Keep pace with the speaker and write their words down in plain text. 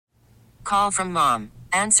Call from mom.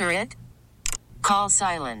 Answer it. Call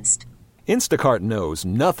silenced. Instacart knows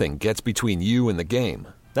nothing gets between you and the game.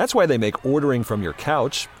 That's why they make ordering from your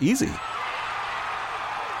couch easy.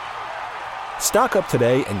 Stock up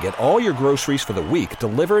today and get all your groceries for the week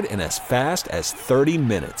delivered in as fast as 30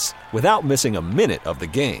 minutes without missing a minute of the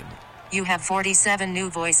game. You have 47 new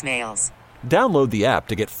voicemails. Download the app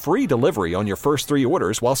to get free delivery on your first 3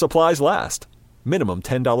 orders while supplies last. Minimum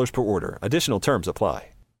 $10 per order. Additional terms apply.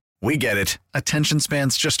 We get it. Attention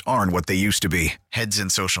spans just aren't what they used to be. Heads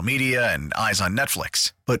in social media and eyes on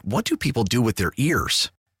Netflix. But what do people do with their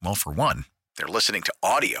ears? Well, for one, they're listening to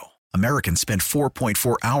audio. Americans spend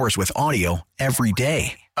 4.4 hours with audio every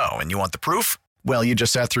day. Oh, and you want the proof? Well, you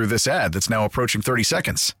just sat through this ad that's now approaching 30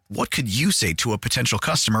 seconds. What could you say to a potential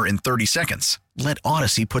customer in 30 seconds? Let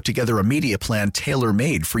Odyssey put together a media plan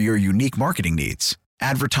tailor-made for your unique marketing needs.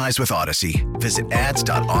 Advertise with Odyssey. Visit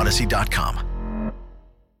ads.odyssey.com.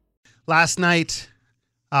 Last night,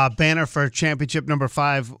 banner for championship number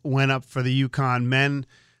 5 went up for the UConn men.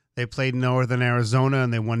 They played Northern Arizona,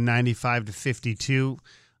 and they won 95-52.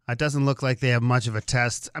 It doesn't look like they have much of a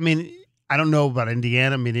test. I mean, I don't know about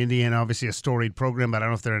Indiana. I mean, Indiana, obviously a storied program, but I don't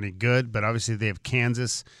know if they're any good. But obviously they have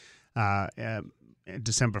Kansas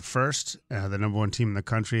December 1st, the number 1 team in the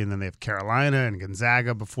country, and then they have Carolina and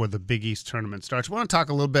Gonzaga before the Big East tournament starts. We want to talk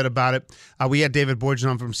a little bit about it. We had David Borges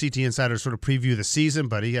on from CT Insider to sort of preview the season,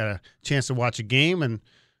 but he got a chance to watch a game, and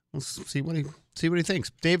we'll see what he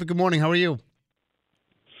thinks. David, good morning. How are you?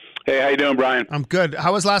 Hey, how you doing, Brian? I'm good.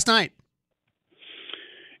 How was last night?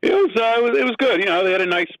 It was good. You know, they had a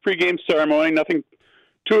nice pregame ceremony, nothing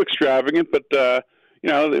too extravagant, but you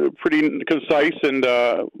know, they were pretty concise and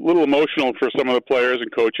a little emotional for some of the players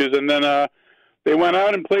and coaches. And then they went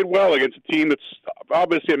out and played well against a team that's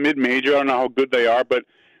obviously a mid-major. I don't know how good they are, but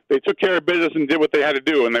they took care of business and did what they had to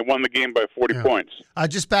do, and they won the game by 40 points.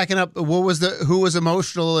 Just backing up, who was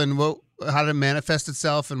emotional, and how did it manifest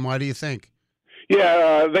itself, and why do you think?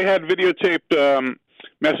 Yeah, they had videotaped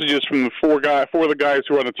messages from four of the guys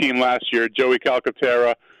who were on the team last year: Joey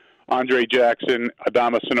Calcaterra, Andre Jackson,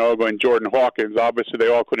 Adama Sanogo, and Jordan Hawkins. Obviously, they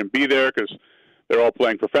all couldn't be there because they're all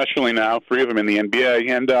playing professionally now, 3 of them in the NBA.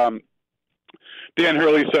 And Dan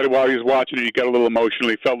Hurley said while he was watching it, he got a little emotional.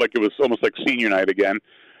 He felt like it was almost like senior night again.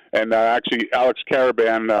 And actually, Alex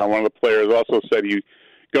Caraban, one of the players, also said he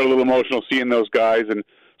got a little emotional seeing those guys. And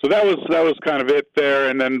so that was kind of it there.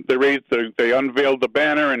 And then they unveiled the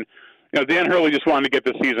banner, and you know, Dan Hurley just wanted to get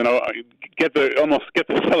the season, get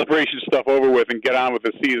the celebration stuff over with and get on with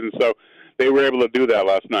the season. So they were able to do that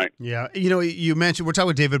last night. Yeah. You know, you mentioned, we're talking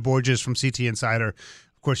with David Borges from CT Insider.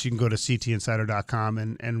 Of course, you can go to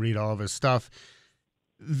ctinsider.com and read all of his stuff.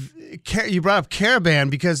 You brought up Caravan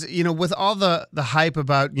because, you know, with all the hype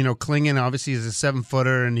about, you know, Klingon, obviously he's a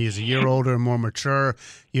 7-footer and he's a year older and more mature.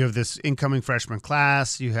 You have this incoming freshman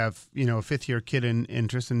class. You have, you know, a 5th-year kid in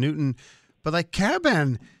Tristan Newton. But like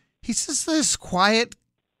Caravan, he's just this quiet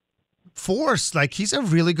force. Like, he's a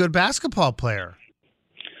really good basketball player.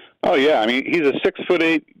 Oh, yeah. I mean, he's a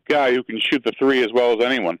 6'8" guy who can shoot the 3 as well as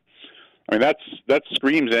anyone. I mean, that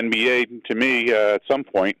screams NBA to me at some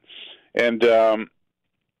point. And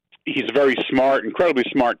he's a very smart, incredibly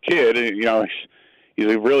smart kid. You know,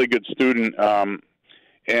 he's a really good student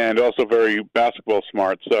and also very basketball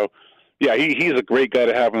smart. So, yeah, he's a great guy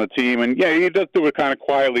to have on the team. And, yeah, he does do it kind of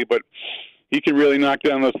quietly, but he can really knock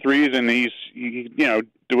down those threes, and he you know,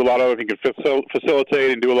 do a lot of. He can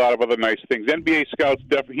facilitate and do a lot of other nice things. NBA scouts,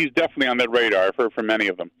 he's definitely on that radar for many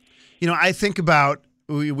of them. You know, I think about,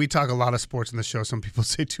 we talk a lot of sports in the show. Some people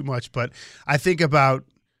say too much, but I think about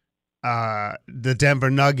the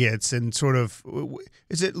Denver Nuggets and sort of,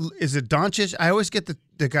 is it Doncic? I always get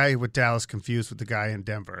the guy with Dallas confused with the guy in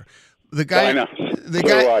Denver. The guy, I know.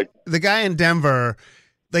 The guy in Denver.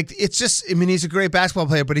 Like, it's just, I mean, he's a great basketball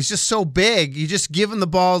player, but he's just so big. You just give him the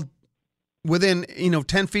ball within,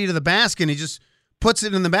 10 feet of the basket, and he just puts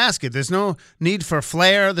it in the basket. There's no need for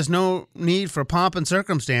flair. There's no need for pomp and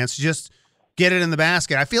circumstance. Just get it in the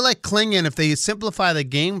basket. I feel like Klingon, if they simplify the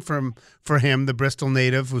game for him, the Bristol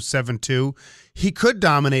native who's 7'2", he could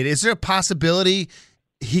dominate. Is there a possibility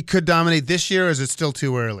he could dominate this year, or is it still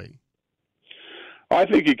too early? I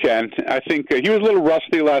think he can. I think he was a little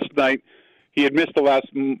rusty last night. He had missed the last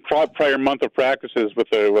prior month of practices with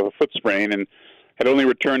a foot sprain and had only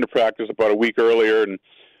returned to practice about a week earlier. And,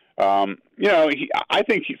 I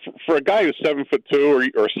think for a guy who's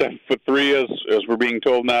 7'2" or 7'3", as we're being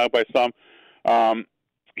told now by some, I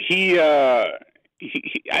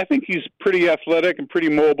think he's pretty athletic and pretty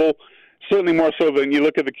mobile, certainly more so than you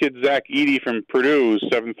look at the kid Zach Edey from Purdue, who's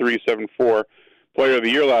 7'3", 7'4", player of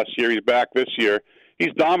the year last year. He's back this year.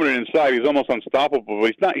 he's dominant inside. He's almost unstoppable.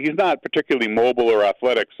 But he's not particularly mobile or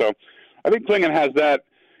athletic. So I think Klingon has that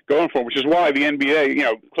going for him, which is why the NBA,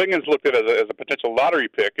 Klingon's looked at as a potential lottery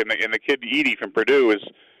pick, and the kid Edey from Purdue is,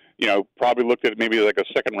 probably looked at maybe like a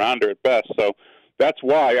second rounder at best. So that's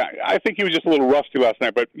why I think he was just a little rusty last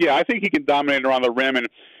night. But yeah, I think he can dominate around the rim, and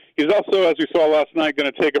he's also, as we saw last night,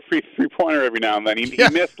 going to take a free three-pointer every now and then. He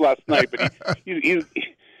missed last night, but he's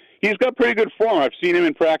got pretty good form. I've seen him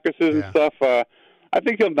in practices and stuff. I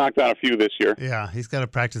think he'll knock down a few this year. Yeah, he's got to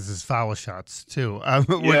practice his foul shots, too.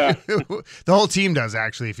 The whole team does,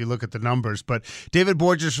 actually, if you look at the numbers. But David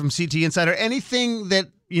Borges from CT Insider, anything that,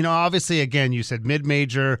 obviously, again, you said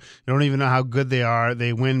mid-major, you don't even know how good they are.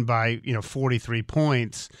 They win by, 43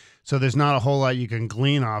 points. So there's not a whole lot you can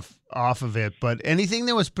glean off of it. But anything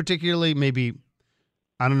that was particularly maybe,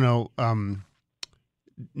 I don't know,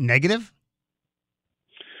 negative?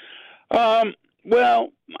 Well,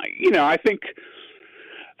 I think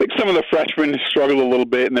some of the freshmen struggled a little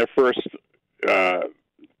bit in their first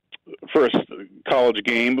college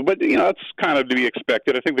game, but that's kind of to be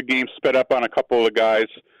expected. I think the game sped up on a couple of the guys.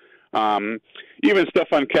 Even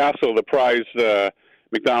Stefan Castle, the prize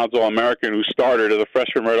McDonald's All-American who started as a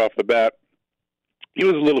freshman right off the bat, he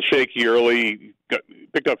was a little shaky early.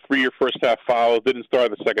 Picked up 3 first half fouls, didn't start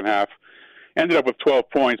the second half. Ended up with 12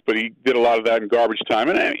 points, but he did a lot of that in garbage time.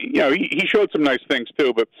 And he showed some nice things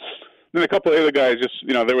too, but then a couple of other guys just,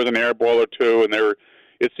 there was an air ball or two, and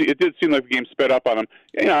it did seem like the game sped up on them.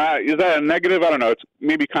 Is that a negative? I don't know. It's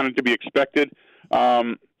maybe kind of to be expected.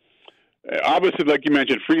 Obviously, like you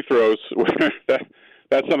mentioned, free throws,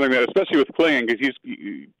 that's something that, especially with Klingon, because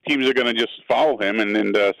teams are going to just follow him and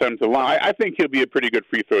send him to the line. I think he'll be a pretty good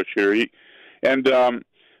free throw shooter.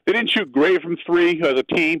 They didn't shoot great from three as a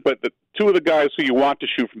team, but the two of the guys who you want to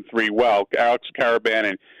shoot from three well, Alex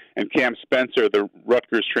Caravan and Cam Spencer, the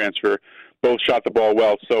Rutgers transfer, both shot the ball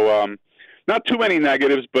well. So not too many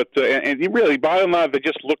negatives, but and really, by and large, they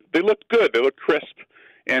looked good. They looked crisp,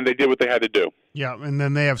 and they did what they had to do. Yeah, and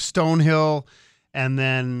then they have Stonehill, and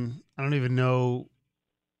then I don't even know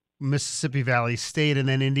Mississippi Valley State, and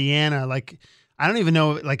then Indiana. Like, I don't even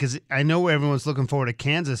know. Like, I know everyone's looking forward to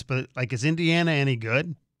Kansas, but like, is Indiana any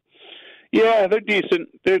good? Yeah, they're decent.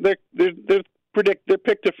 They're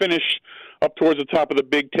picked to finish up towards the top of the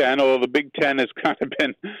Big Ten, although the Big Ten has kind of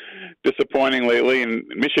been disappointing lately. And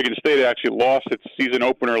Michigan State actually lost its season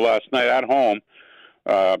opener last night at home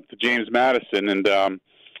to James Madison, and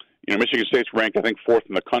Michigan State's ranked, I think, 4th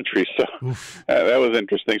in the country. So that was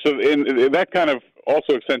interesting. So that kind of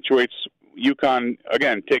also accentuates UConn,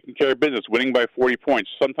 again, taking care of business, winning by 40 points.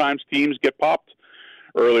 Sometimes teams get popped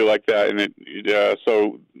early like that, and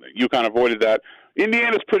so UConn avoided that.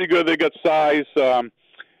 Indiana's pretty good. They got size. They'll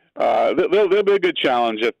be a good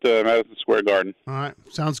challenge at Madison Square Garden. All right,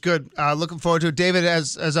 sounds good. Looking forward to it. David,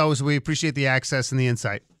 as always, we appreciate the access and the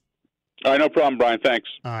insight. All right, no problem, Brian. Thanks.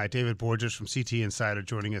 All right, David Borges from CT Insider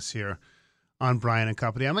joining us here on Brian and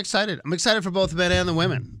Company. I'm excited. I'm excited for both the men and the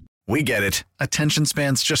women. We get it. Attention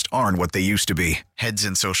spans just aren't what they used to be. Heads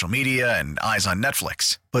in social media and eyes on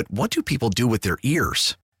Netflix. But what do people do with their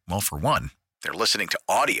ears? Well, for one, they're listening to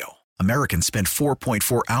audio. Americans spend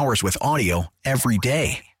 4.4 hours with audio every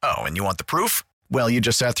day. Oh, and you want the proof? Well, you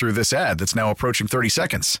just sat through this ad that's now approaching 30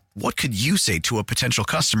 seconds. What could you say to a potential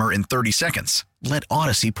customer in 30 seconds? Let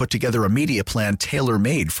Odyssey put together a media plan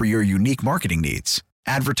tailor-made for your unique marketing needs.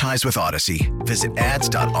 Advertise with Odyssey. Visit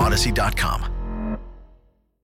ads.odyssey.com.